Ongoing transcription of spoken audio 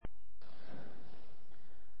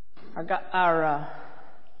Our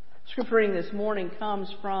scripture reading this morning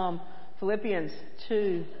comes from Philippians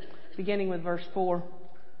 2, beginning with verse 4.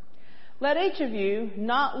 Let each of you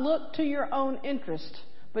not look to your own interest,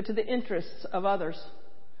 but to the interests of others.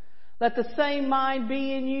 Let the same mind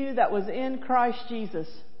be in you that was in Christ Jesus,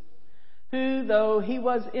 who, though he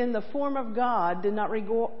was in the form of God, did not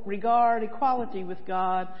regard equality with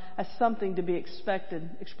God as something to be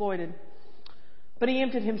exploited. But he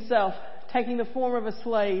emptied himself, taking the form of a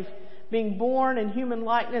slave, being born in human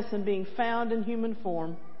likeness and being found in human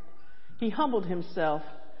form. He humbled himself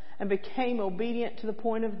and became obedient to the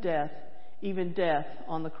point of death, even death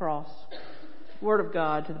on the cross. Word of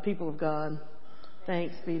God to the people of God.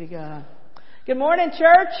 Thanks be to God. Good morning,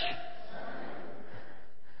 church.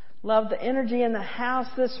 Love the energy in the house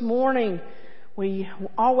this morning. We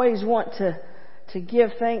always want to give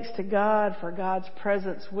thanks to God for God's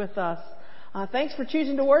presence with us. Thanks for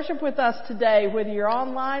choosing to worship with us today. Whether you're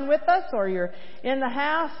online with us or you're in the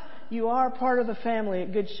house, you are part of the family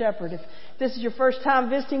at Good Shepherd. If this is your first time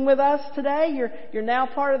visiting with us today, you're now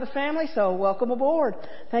part of the family, so welcome aboard.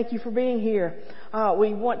 Thank you for being here.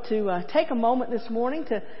 We want to take a moment this morning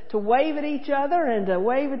to wave at each other and to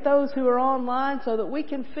wave at those who are online so that we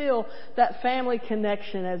can feel that family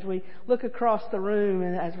connection as we look across the room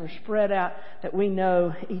and as we're spread out, that we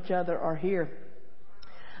know each other are here.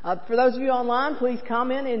 For those of you online, please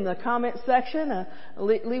comment in the comment section.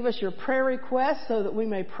 Leave us your prayer requests so that we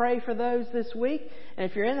may pray for those this week. And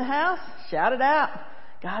if you're in the house, shout it out.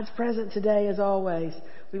 God's present today as always.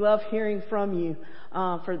 We love hearing from you.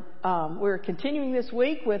 We're continuing this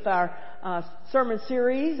week with our sermon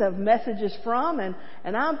series of messages from, and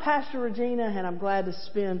I'm Pastor Regina, and I'm glad to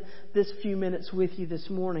spend this few minutes with you this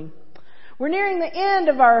morning. We're nearing the end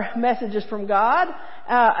of our messages from God,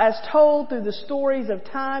 as told through the stories of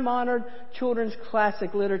time-honored children's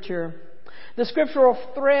classic literature. The scriptural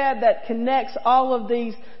thread that connects all of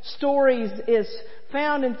these stories is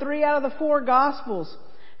found in 3 out of the 4 Gospels.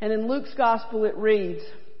 And in Luke's Gospel it reads,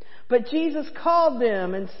 "But Jesus called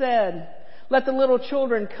them and said, 'Let the little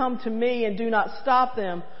children come to me and do not stop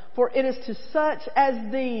them, for it is to such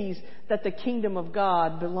as these that the kingdom of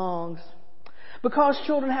God belongs.'" Because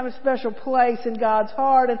children have a special place in God's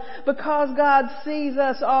heart, and because God sees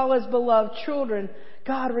us all as beloved children,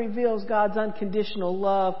 God reveals God's unconditional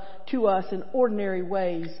love to us in ordinary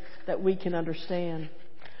ways that we can understand.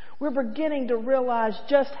 We're beginning to realize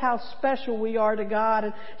just how special we are to God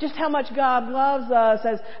and just how much God loves us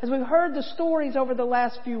as we've heard the stories over the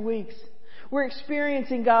last few weeks. We're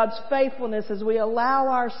experiencing God's faithfulness as we allow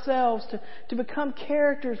ourselves to become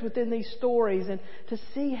characters within these stories and to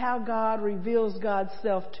see how God reveals God's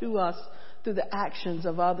self to us through the actions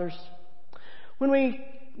of others. When we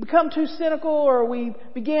become too cynical or we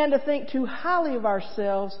begin to think too highly of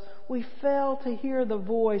ourselves, we fail to hear the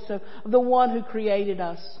voice of the one who created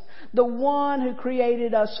us. The one who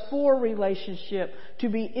created us for relationship, to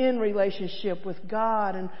be in relationship with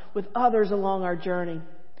God and with others along our journey.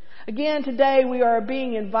 Again, today we are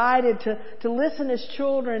being invited to listen as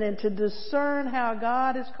children and to discern how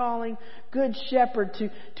God is calling Good Shepherd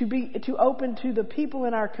to open to the people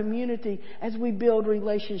in our community as we build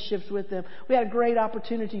relationships with them. We had a great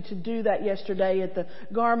opportunity to do that yesterday at the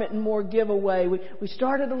Garment and More giveaway. We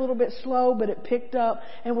started a little bit slow, but it picked up,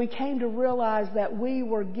 and we came to realize that we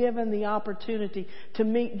were given the opportunity to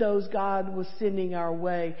meet those God was sending our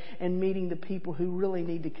way and meeting the people who really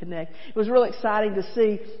need to connect. It was really exciting to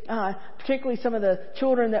see, particularly some of the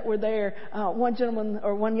children that were there.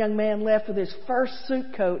 One young man left with his first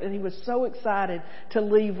suit coat, and he was so excited to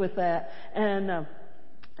leave with that. And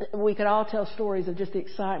we could all tell stories of just the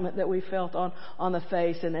excitement that we felt on the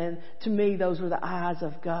face. And to me, those were the eyes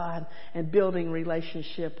of God and building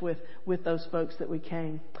relationship with those folks that we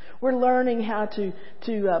came. We're learning how to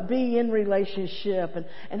be in relationship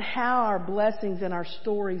and how our blessings and our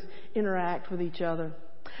stories interact with each other.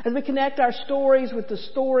 As we connect our stories with the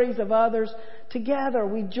stories of others, together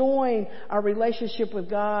we join our relationship with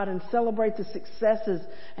God and celebrate the successes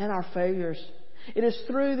and our failures. It is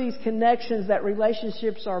through these connections that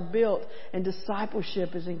relationships are built and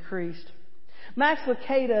discipleship is increased. Max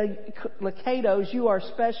Lucado's "You Are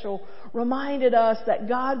Special" reminded us that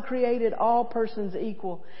God created all persons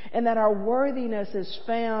equal and that our worthiness is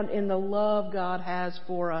found in the love God has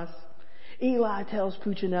for us. Eli tells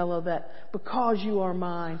Puccinello that because you are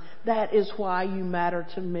mine, that is why you matter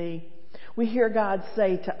to me. We hear God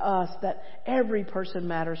say to us that every person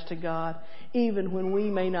matters to God, even when we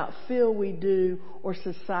may not feel we do or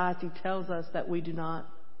society tells us that we do not.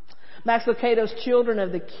 Max Lucado's Children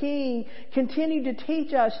of the King continue to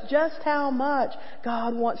teach us just how much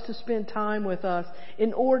God wants to spend time with us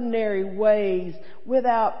in ordinary ways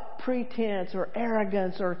without pretense or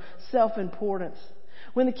arrogance or self-importance.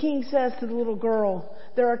 When the king says to the little girl,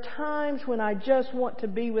 there are times when I just want to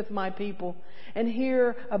be with my people and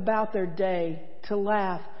hear about their day, to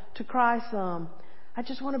laugh, to cry some. I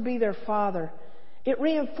just want to be their father. It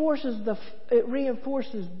reinforces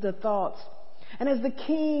the thoughts. And as the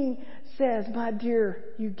king says, my dear,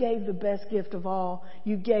 you gave the best gift of all.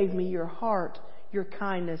 You gave me your heart, your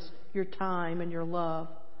kindness, your time, and your love.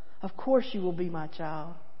 Of course you will be my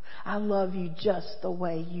child. I love you just the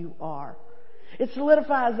way you are. It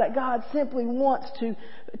solidifies that God simply wants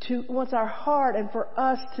wants our heart and for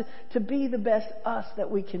us to be the best us that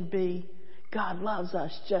we can be. God loves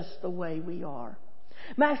us just the way we are.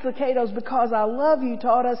 Max Lucado's Because I Love You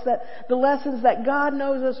taught us that the lessons that God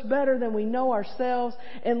knows us better than we know ourselves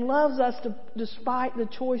and loves us despite the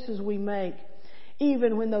choices we make,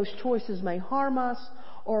 even when those choices may harm us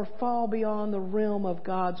or fall beyond the realm of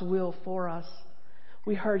God's will for us.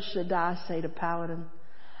 We heard Shaddai say to Paladin,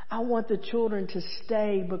 I want the children to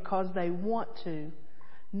stay because they want to,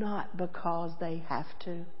 not because they have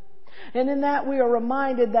to. And in that we are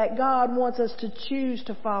reminded that God wants us to choose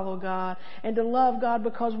to follow God and to love God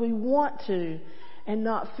because we want to and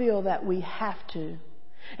not feel that we have to.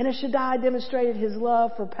 And as Shaddai demonstrated his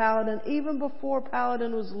love for Paladin even before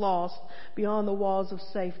Paladin was lost beyond the walls of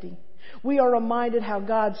safety, we are reminded how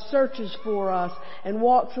God searches for us and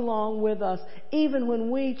walks along with us even when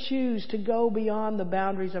we choose to go beyond the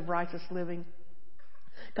boundaries of righteous living.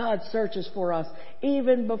 God searches for us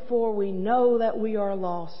even before we know that we are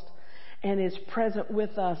lost, and is present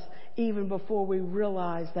with us even before we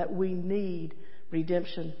realize that we need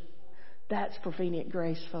redemption. That's prevenient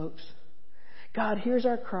grace, folks. God hears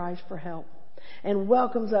our cries for help and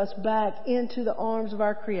welcomes us back into the arms of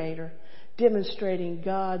our Creator, demonstrating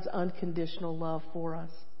God's unconditional love for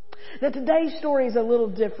us. Now today's story is a little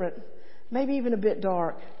different, maybe even a bit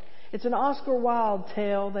dark. It's an Oscar Wilde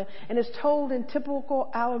tale and is told in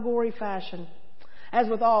typical allegory fashion. As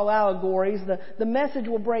with all allegories, the message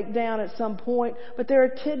will break down at some point, but there are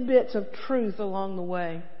tidbits of truth along the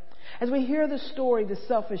way. As we hear the story, The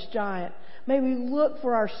Selfish Giant, may we look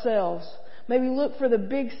for ourselves. May we look for the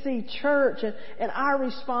Big C Church and our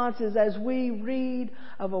responses as we read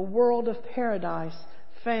of a world of paradise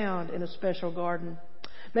found in a special garden.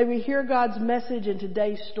 May we hear God's message in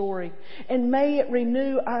today's story, and may it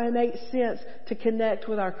renew our innate sense to connect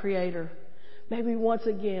with our Creator. May we once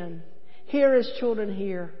again hear as children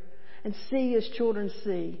hear and see as children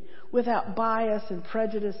see, without bias and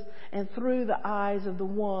prejudice, and through the eyes of the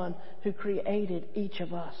one who created each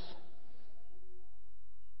of us.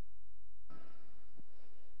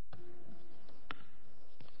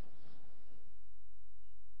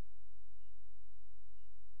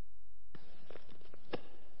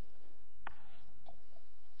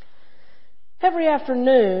 Every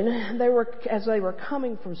afternoon, as they were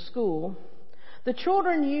coming from school, the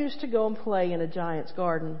children used to go and play in a giant's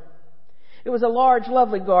garden. It was a large,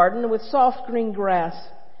 lovely garden with soft green grass.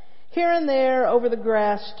 Here and there over the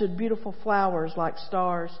grass stood beautiful flowers like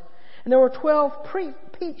stars. And there were 12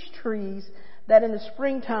 peach trees that in the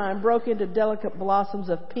springtime broke into delicate blossoms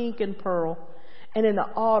of pink and pearl, and in the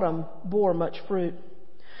autumn bore much fruit.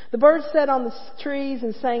 The birds sat on the trees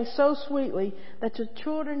and sang so sweetly that the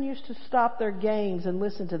children used to stop their games and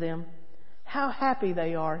listen to them. How happy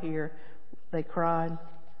they are here, they cried.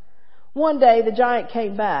 One day the giant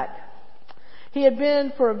came back. He had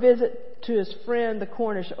been for a visit to his friend the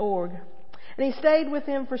Cornish org, and he stayed with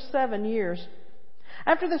him for 7 years.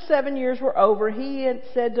 After the 7 years were over, he had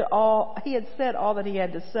said all that he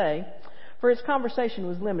had to say, for his conversation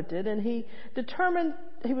was limited, and he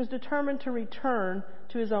was determined to return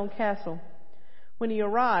to his own castle. When he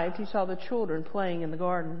arrived, he saw the children playing in the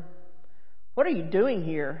garden. "What are you doing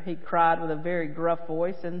here?" he cried with a very gruff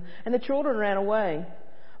voice, and the children ran away.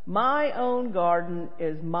 "My own garden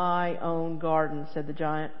is my own garden," said the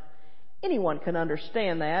giant. "Anyone can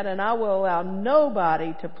understand that, and I will allow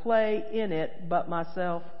nobody to play in it but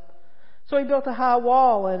myself." So he built a high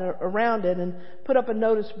wall around it and put up a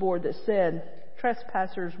notice board that said,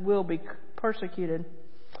 "Trespassers will be persecuted."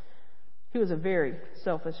 He was a very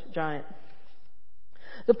selfish giant.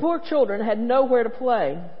 The poor children had nowhere to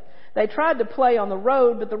play. They tried to play on the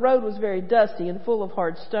road, but the road was very dusty and full of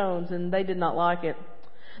hard stones, and they did not like it.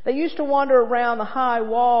 They used to wander around the high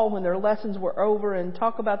wall when their lessons were over and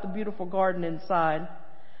talk about the beautiful garden inside.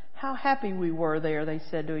 "How happy we were there," they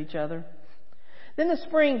said to each other. Then the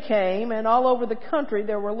spring came, and all over the country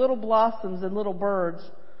there were little blossoms and little birds.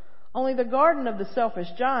 Only the garden of the selfish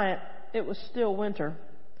giant, it was still winter.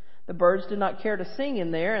 The birds did not care to sing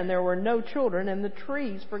in there, and there were no children, and the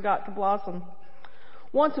trees forgot to blossom.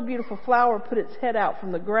 Once a beautiful flower put its head out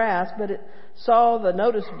from the grass, but it saw the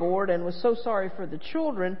notice board and was so sorry for the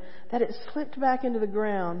children that it slipped back into the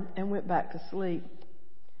ground and went back to sleep.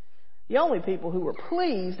 The only people who were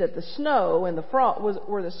pleased at the snow and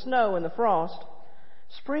were the snow and the frost.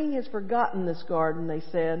 Spring has forgotten this garden, they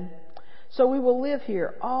said, so we will live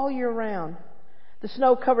here all year round. The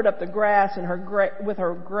snow covered up the grass with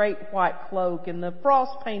her great white cloak, and the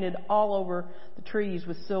frost painted all over the trees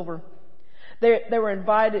with silver. They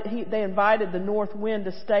invited the north wind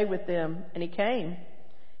to stay with them, and he came.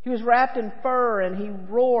 He was wrapped in fur, and he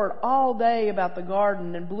roared all day about the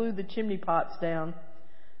garden and blew the chimney pots down.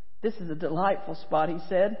 This is a delightful spot, he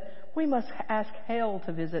said. We must ask Hell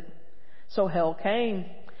to visit. So Hell came.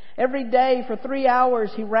 Every day for 3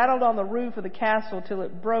 hours he rattled on the roof of the castle till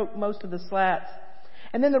it broke most of the slats.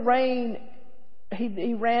 And then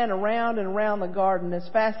he ran around and around the garden as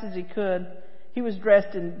fast as he could. He was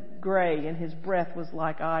dressed in gray and his breath was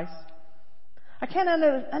like ice. I can't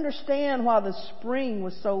understand why the spring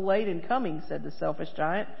was so late in coming, said the selfish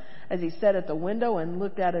giant as he sat at the window and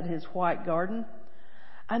looked out at his white garden.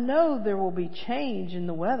 I know there will be change in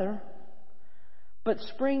the weather, but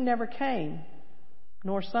spring never came,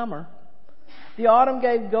 nor summer. The autumn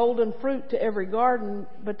gave golden fruit to every garden,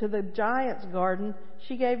 but to the giant's garden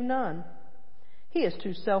she gave none. He is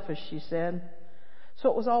too selfish, she said. So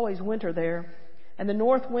it was always winter there, and the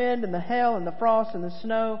north wind and the hail and the frost and the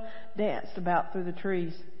snow danced about through the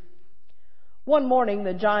trees. One morning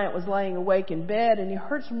the giant was laying awake in bed, and he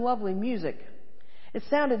heard some lovely music. It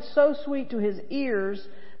sounded so sweet to his ears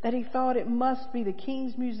that he thought it must be the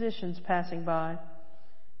king's musicians passing by.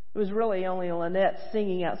 It was really only Lynette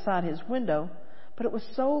singing outside his window, but it was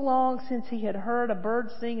so long since he had heard a bird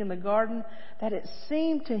sing in the garden that it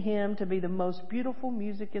seemed to him to be the most beautiful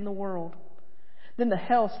music in the world. Then the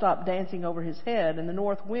hail stopped dancing over his head, and the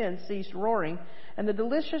north wind ceased roaring, and the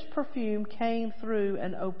delicious perfume came through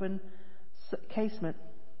an open casement.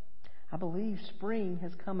 I believe spring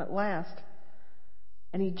has come at last.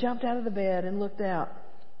 And he jumped out of the bed and looked out.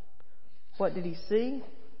 What did he see?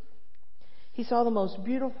 He saw the most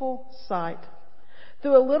beautiful sight.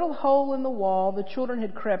 Through a little hole in the wall, the children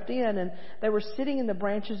had crept in, and they were sitting in the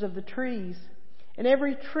branches of the trees. In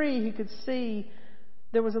every tree he could see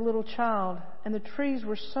there was a little child, and the trees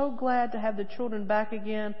were so glad to have the children back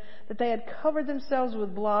again that they had covered themselves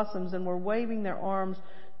with blossoms and were waving their arms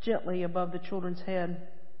gently above the children's head.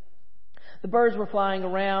 The birds were flying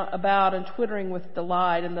about and twittering with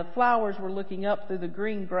delight, and the flowers were looking up through the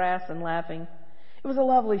green grass and laughing. It was a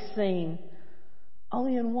lovely scene.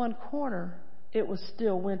 Only in one corner it was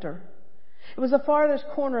still winter. It was the farthest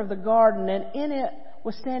corner of the garden, and in it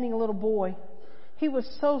was standing a little boy. He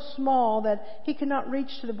was so small that he could not reach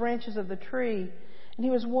to the branches of the tree, and he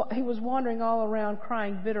was wandering all around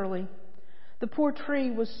crying bitterly. The poor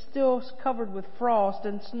tree was still covered with frost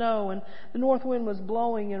and snow, and the north wind was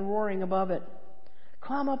blowing and roaring above it.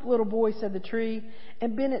 Climb up, little boy, said the tree,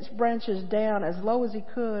 and bend its branches down as low as he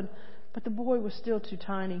could, but the boy was still too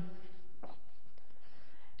tiny.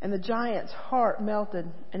 And the giant's heart melted,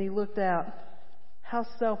 and he looked out. How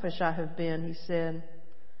selfish I have been, he said.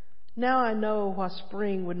 Now I know why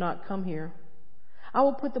spring would not come here. I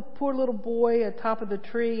will put the poor little boy atop of the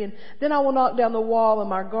tree, and then I will knock down the wall, and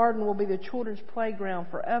my garden will be the children's playground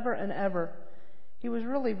forever and ever. He was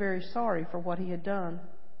really very sorry for what he had done.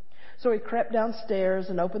 So he crept downstairs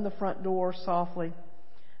and opened the front door softly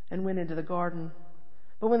and went into the garden.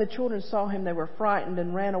 But when the children saw him, they were frightened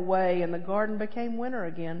and ran away, and the garden became winter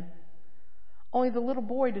again. Only the little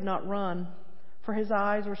boy did not run, for his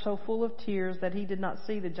eyes were so full of tears that he did not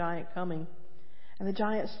see the giant coming. And the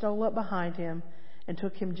giant stole up behind him and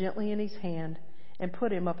took him gently in his hand and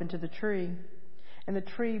put him up into the tree. And the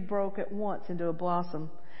tree broke at once into a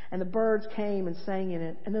blossom, and the birds came and sang in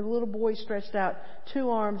it. And the little boy stretched out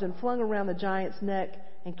 2 arms and flung around the giant's neck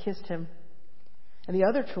and kissed him. And the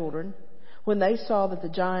other children, when they saw that the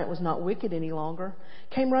giant was not wicked any longer,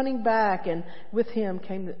 came running back, and with them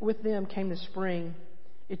came the spring.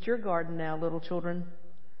 It's your garden now, little children.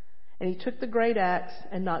 And he took the great axe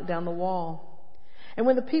and knocked down the wall. And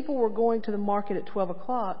when the people were going to the market at 12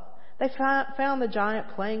 o'clock, they found the giant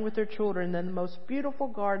playing with their children in the most beautiful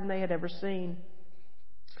garden they had ever seen.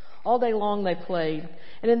 All day long they played,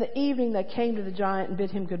 and in the evening they came to the giant and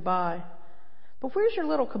bid him goodbye. But where's your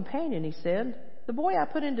little companion, he said, the boy I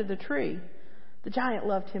put into the tree? The giant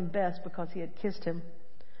loved him best because he had kissed him.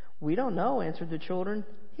 We don't know, answered the children.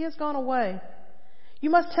 He has gone away. You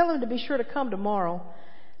must tell him to be sure to come tomorrow.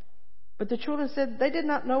 But the children said they did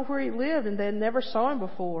not know where he lived and they had never saw him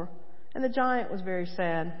before. And the giant was very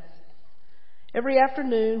sad. Every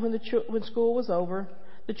afternoon when school was over,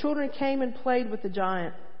 the children came and played with the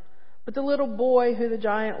giant. But the little boy who the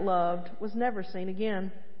giant loved was never seen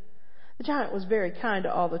again. The giant was very kind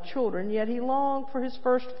to all the children, yet he longed for his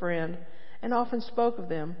first friend and often spoke of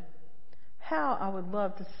them. "How I would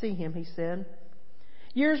love to see him," he said.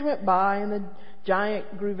 Years went by and the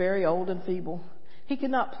giant grew very old and feeble. He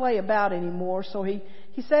could not play about anymore, so he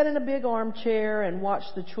sat in a big armchair and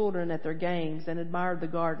watched the children at their games and admired the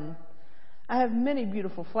garden. "I have many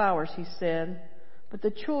beautiful flowers," he said, "but the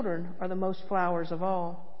children are the most flowers of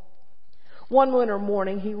all." One winter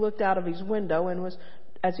morning, he looked out of his window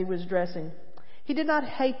as he was dressing. He did not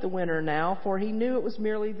hate the winter now, for he knew it was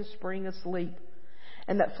merely the spring asleep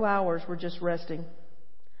and that flowers were just resting.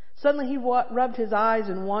 Suddenly he rubbed his eyes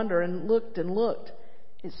in wonder and looked and looked.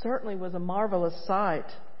 It certainly was a marvelous sight.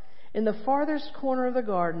 In the farthest corner of the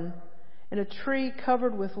garden, in a tree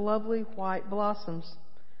covered with lovely white blossoms.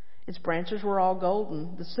 Its branches were all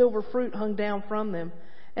golden. The silver fruit hung down from them,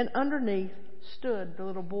 and underneath stood the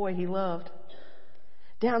little boy he loved.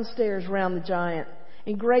 Downstairs ran the giant,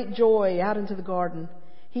 in great joy, out into the garden.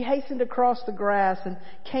 He hastened across the grass and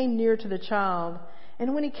came near to the child.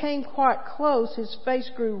 And when he came quite close, his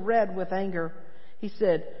face grew red with anger. He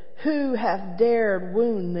said, "Who hath dared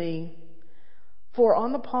wound thee?" For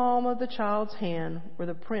on the palm of the child's hand were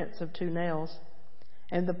the prints of 2 nails,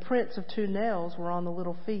 and the prints of 2 nails were on the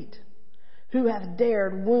little feet. "Who hath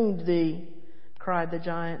dared wound thee?" cried the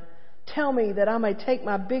giant. "Tell me, that I may take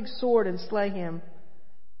my big sword and slay him."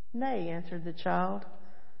 "Nay," answered the child,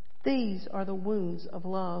 "these are the wounds of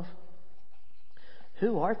love."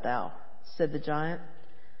 "Who art thou?" said the giant,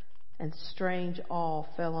 and strange awe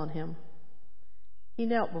fell on him. He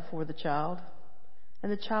knelt before the child,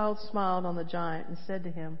 and the child smiled on the giant and said to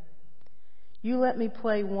him, "You let me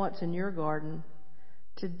play once in your garden.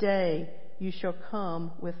 Today you shall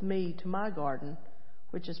come with me to my garden,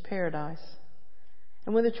 which is paradise."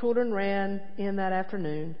 And when the children ran in that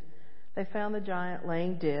afternoon, they found the giant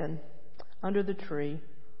laying dead under the tree,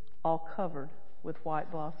 all covered with white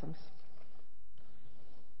blossoms.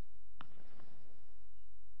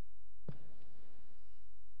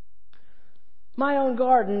 My own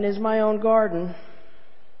garden is my own garden.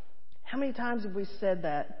 How many times have we said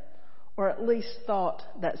that, or at least thought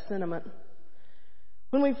that sentiment?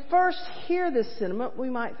 When we first hear this sentiment, we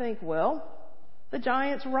might think, well, the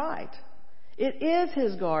giant's right. It is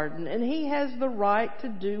his garden, and he has the right to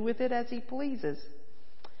do with it as he pleases.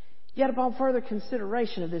 Yet upon further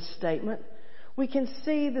consideration of this statement, we can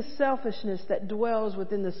see the selfishness that dwells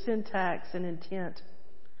within the syntax and intent.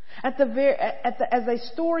 As the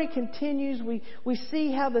story continues, we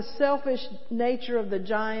see how the selfish nature of the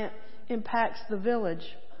giant impacts the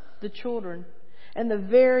village, the children, and the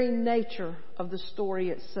very nature of the story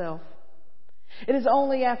itself. It is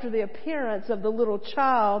only after the appearance of the little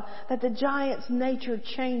child that the giant's nature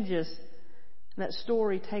changes and that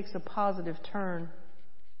story takes a positive turn.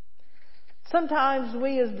 Sometimes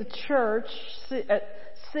we as the church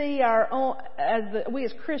we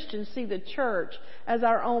as Christians see the church as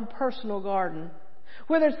our own personal garden.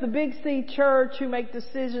 Whether it's the Big C church who make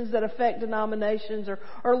decisions that affect denominations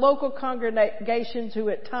or local congregations who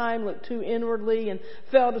at times look too inwardly and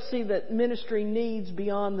fail to see that ministry needs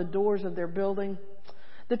beyond the doors of their building.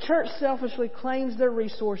 The church selfishly claims their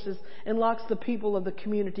resources and locks the people of the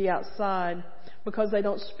community outside because they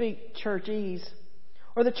don't speak churchese.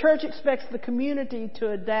 Or the church expects the community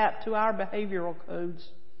to adapt to our behavioral codes.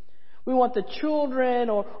 We want the children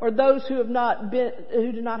or those who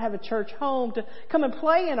do not have a church home to come and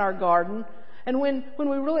play in our garden. And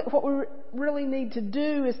what we really need to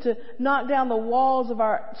do is to knock down the walls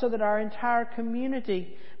so that our entire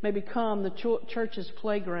community may become the church's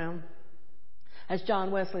playground. As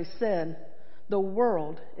John Wesley said, "The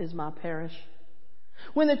world is my parish."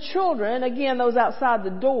 When the children, again those outside the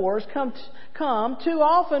doors, come, too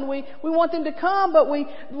often we want them to come, but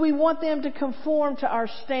we want them to conform to our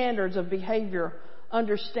standards of behavior,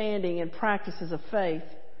 understanding, and practices of faith.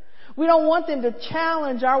 We don't want them to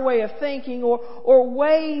challenge our way of thinking or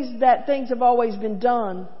ways that things have always been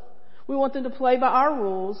done. We want them to play by our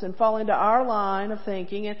rules and fall into our line of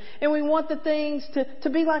thinking, and we want the things to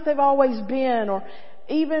be like they've always been, or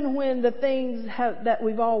even when the things that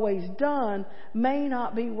we've always done may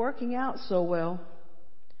not be working out so well.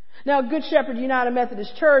 Now, Good Shepherd United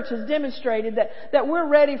Methodist Church has demonstrated that we're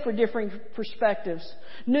ready for differing perspectives,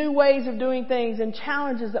 new ways of doing things, and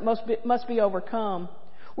challenges that must be overcome.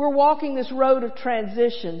 We're walking this road of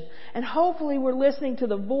transition, and hopefully we're listening to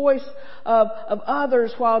the voice of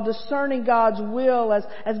others while discerning God's will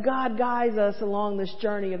as God guides us along this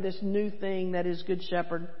journey of this new thing that is Good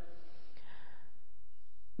Shepherd.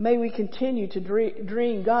 May we continue to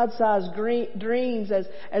dream God-sized dreams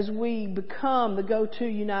as we become the go-to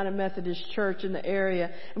United Methodist Church in the area,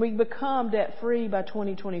 and we become debt-free by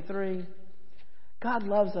 2023. God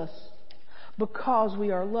loves us. Because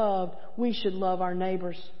we are loved, we should love our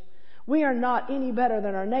neighbors. We are not any better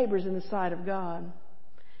than our neighbors in the sight of God.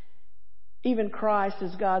 Even Christ,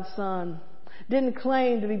 as God's Son, didn't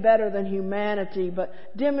claim to be better than humanity, but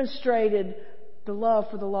demonstrated the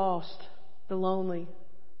love for the lost, the lonely,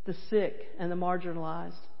 the sick, and the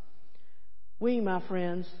marginalized. We, my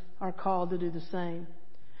friends, are called to do the same.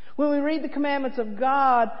 When we read the commandments of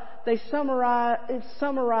God, it's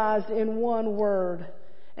summarized in one word.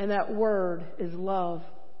 And that word is love.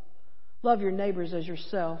 Love your neighbors as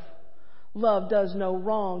yourself. Love does no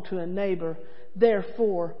wrong to a neighbor.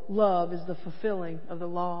 Therefore, love is the fulfilling of the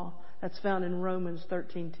law. That's found in Romans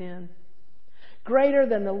 13:10. Greater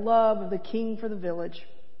than the love of the king for the village.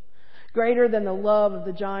 Greater than the love of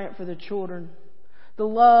the giant for the children. The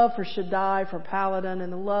love for Shaddai for Paladin,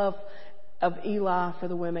 and the love of Eli for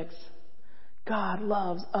the Wemmicks. God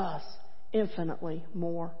loves us infinitely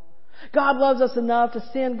more. God loves us enough to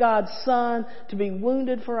send God's Son to be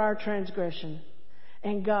wounded for our transgression.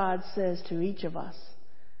 And God says to each of us,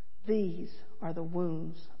 these are the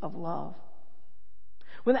wounds of love.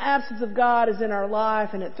 When the absence of God is in our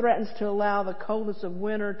life and it threatens to allow the coldness of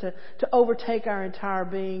winter to overtake our entire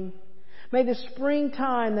being, may the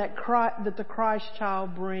springtime that the Christ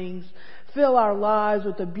child brings fill our lives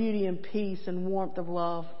with the beauty and peace and warmth of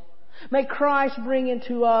love. May Christ bring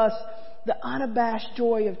into us the unabashed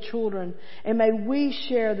joy of children, and may we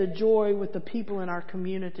share the joy with the people in our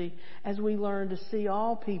community as we learn to see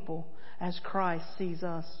all people as Christ sees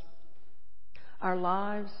us. Our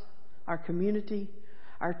lives, our community,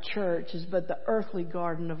 our church is but the earthly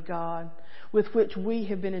garden of God with which we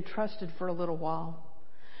have been entrusted for a little while.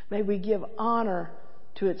 May we give honor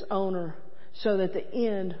to its owner so that at the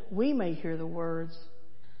end we may hear the words,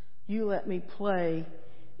 "You let me play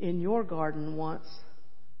in your garden once.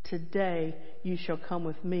 Today you shall come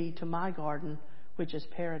with me to my garden, which is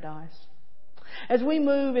paradise." As we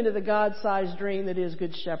move into the God-sized dream that is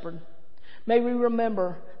Good Shepherd, may we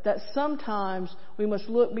remember that sometimes we must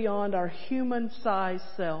look beyond our human-sized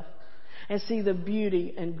self and see the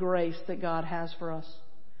beauty and grace that God has for us.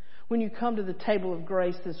 When you come to the table of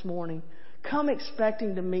grace this morning, come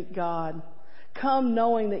expecting to meet God. Come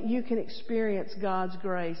knowing that you can experience God's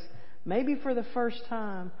grace, maybe for the first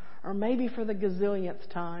time, or maybe for the gazillionth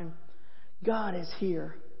time. God is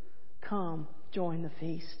here. Come, join the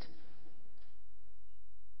feast.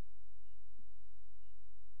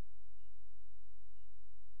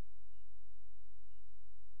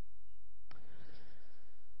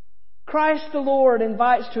 Christ the Lord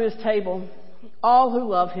invites to His table all who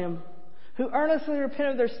love Him, who earnestly repent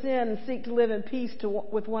of their sin and seek to live in peace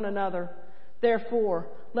with one another. Therefore,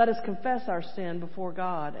 let us confess our sin before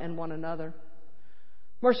God and one another.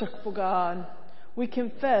 Merciful God, we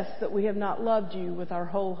confess that we have not loved you with our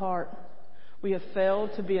whole heart. We have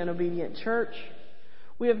failed to be an obedient church.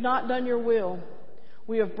 We have not done your will.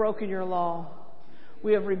 We have broken your law.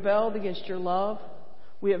 We have rebelled against your love.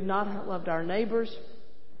 We have not loved our neighbors.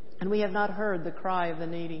 And we have not heard the cry of the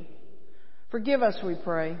needy. Forgive us, we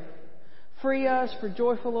pray. Free us for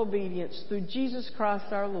joyful obedience through Jesus Christ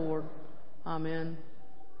our Lord. Amen.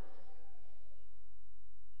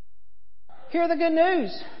 Hear the good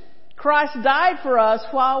news. Christ died for us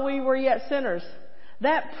while we were yet sinners.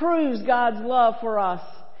 That proves God's love for us.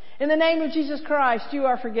 In the name of Jesus Christ, you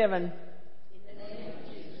are forgiven. In the name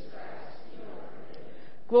of Jesus Christ, you are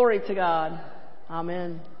forgiven. Glory to God.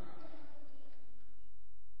 Amen.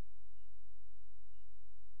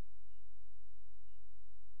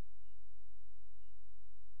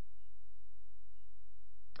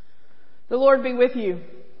 The Lord be with you. And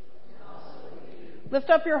also with you. Lift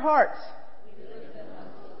up your hearts. We lift them up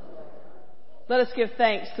to the Lord. Let us give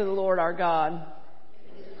thanks to the Lord our God.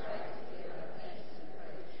 It is right to give our thanks and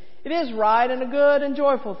praise. It is right and a good and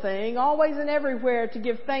joyful thing, always and everywhere, to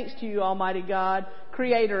give thanks to you, Almighty God,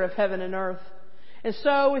 Creator of heaven and earth. And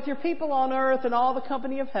so, with your people on earth and all the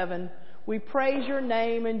company of heaven, we praise your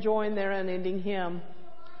name and join their unending hymn.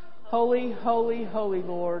 Holy, holy, holy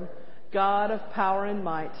Lord, God of power and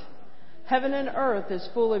might. Heaven and earth is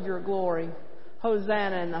full of your glory.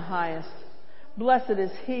 Hosanna in the highest. Blessed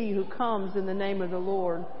is he who comes in the name of the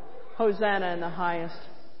Lord. Hosanna in the highest.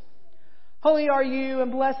 Holy are you,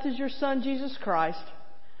 and blessed is your Son, Jesus Christ.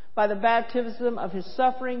 By the baptism of his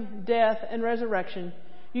suffering, death, and resurrection,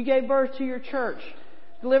 you gave birth to your church,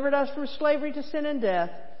 delivered us from slavery to sin and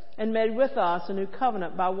death, and made with us a new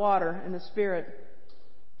covenant by water and the Spirit.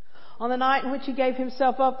 On the night in which he gave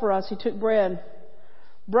himself up for us, he took bread,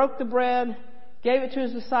 broke the bread, gave it to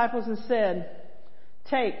his disciples, and said,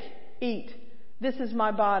 "Take, eat. This is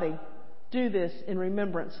my body. Do this in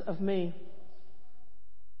remembrance of me."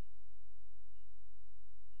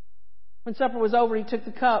 When supper was over, he took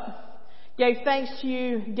the cup, gave thanks to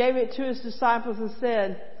you, gave it to his disciples, and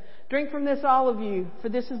said, "Drink from this, all of you, for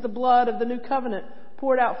this is the blood of the new covenant,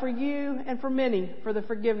 poured out for you and for many for the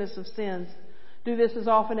forgiveness of sins. Do this as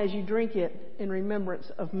often as you drink it in remembrance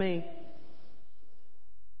of me."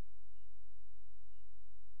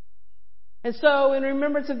 And so, in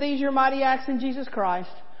remembrance of these your mighty acts in Jesus Christ,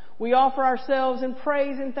 we offer ourselves in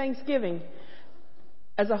praise and thanksgiving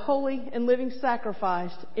as a holy and living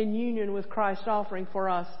sacrifice in union with Christ's offering for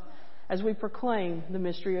us as we proclaim the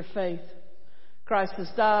mystery of faith. Christ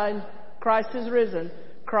has died. Christ has risen.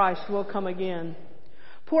 Christ will come again.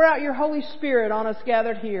 Pour out your Holy Spirit on us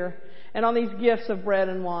gathered here and on these gifts of bread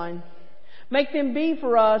and wine. Make them be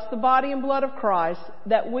for us the body and blood of Christ,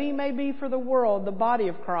 that we may be for the world the body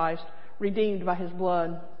of Christ, redeemed by his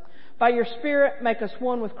blood. By your Spirit, make us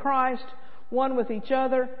one with Christ, one with each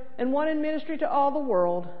other, and one in ministry to all the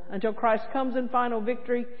world, until Christ comes in final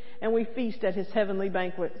victory and we feast at his heavenly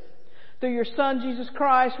banquet. Through your Son, Jesus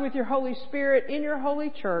Christ, with your Holy Spirit, in your holy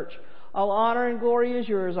church, all honor and glory is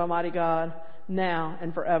yours, Almighty God, now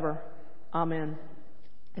and forever. Amen.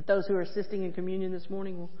 If those who are assisting in communion this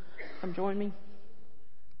morning will come join me.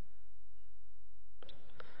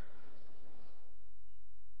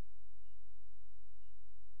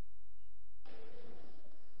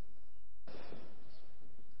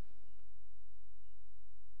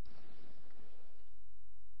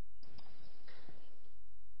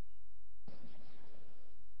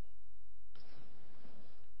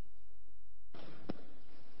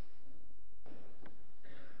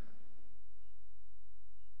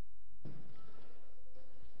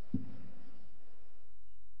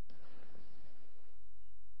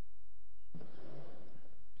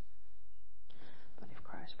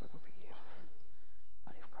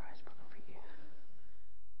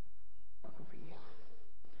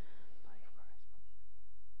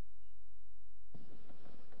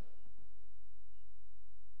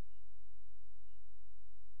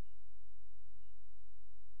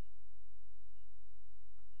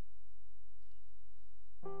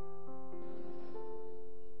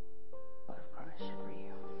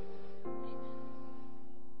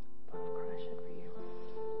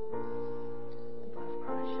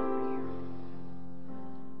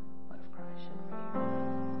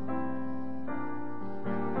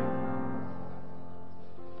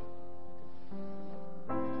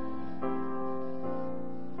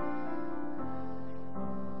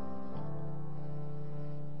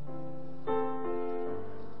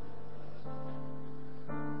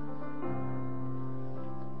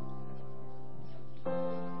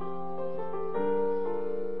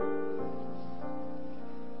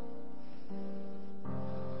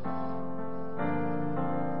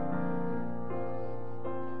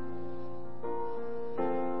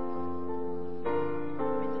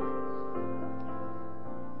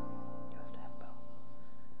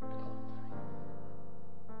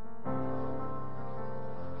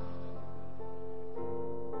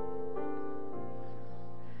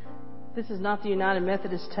 This is not the United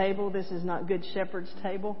Methodist table. This is not Good Shepherd's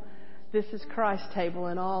table. This is Christ's table,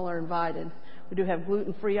 and all are invited. We do have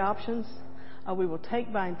gluten-free options. We will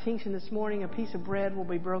take by intinction this morning. A piece of bread will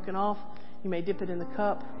be broken off. You may dip it in the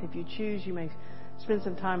cup. If you choose, you may spend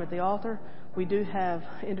some time at the altar. We do have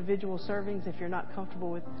individual servings if you're not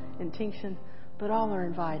comfortable with intinction, but all are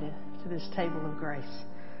invited to this table of grace.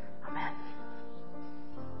 Amen.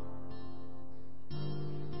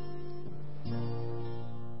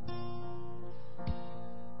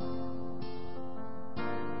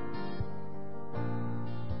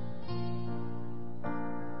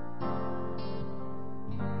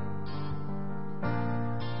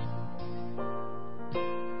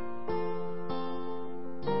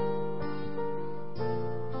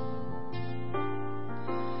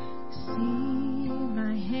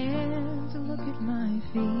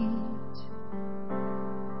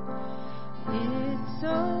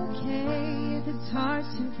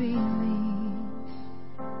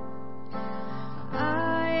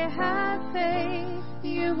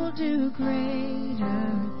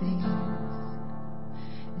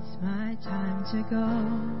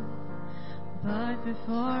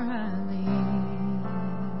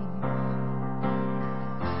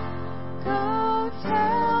 Go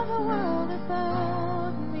tell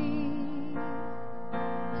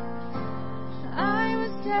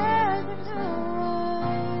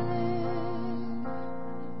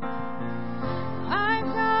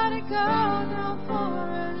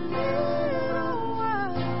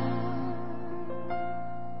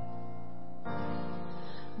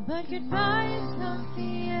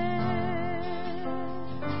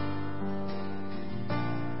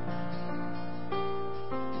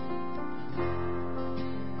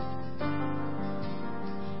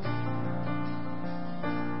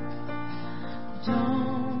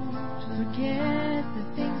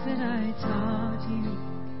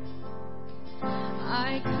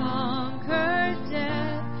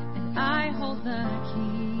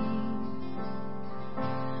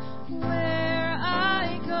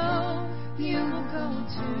about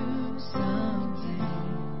to someday,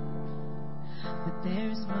 but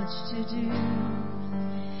there's much to do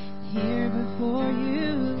here before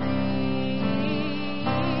you leave.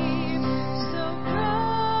 So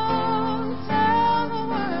go tell the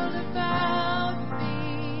world about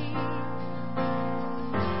me.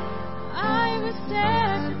 I was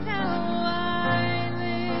dead, but now I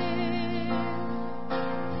live.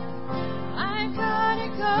 I've gotta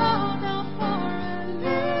go now for a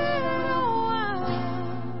little while.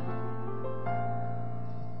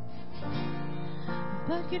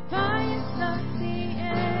 But goodbye is not the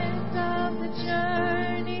end of the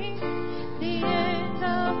journey, the end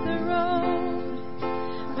of the road.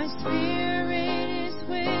 My spirit is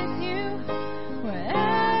with you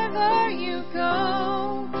wherever you go.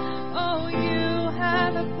 Oh, you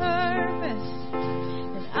have a purpose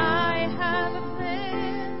and I have a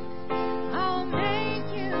plan. I'll make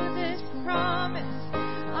you this promise,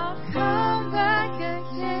 I'll come back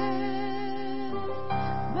again.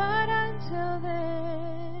 But until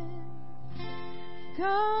then,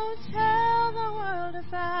 go tell the world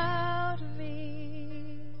about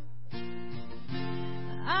me.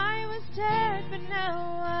 I was dead, but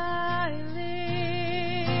now I live.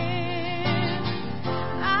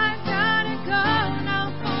 I've gotta go now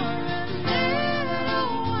for a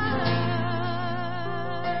little while.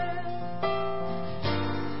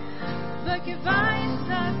 But goodbye is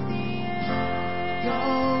not the end. Go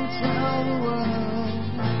tell the world.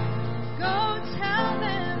 Go tell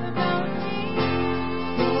them about me.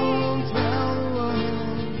 Go tell the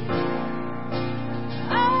world.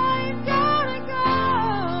 I've gotta go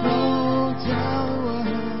Go tell the world.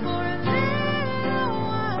 for a little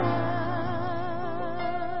while.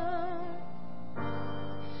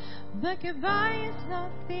 But goodbye is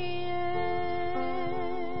not the end.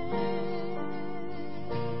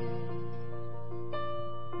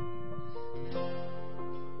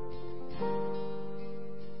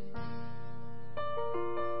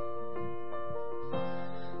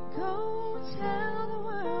 Go tell the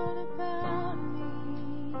world about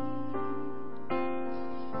me.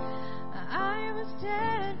 I was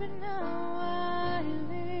dead, but now I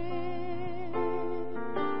live.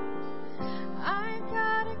 I've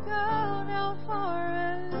gotta go now for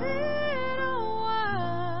a little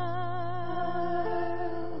while.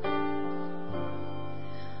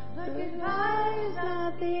 But goodbye is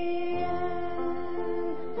not the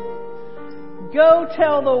end. Go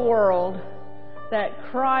tell the world that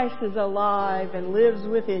Christ is alive and lives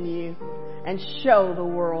within you, and show the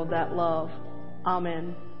world that love.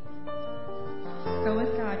 Amen. Go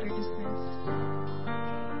with God. You're just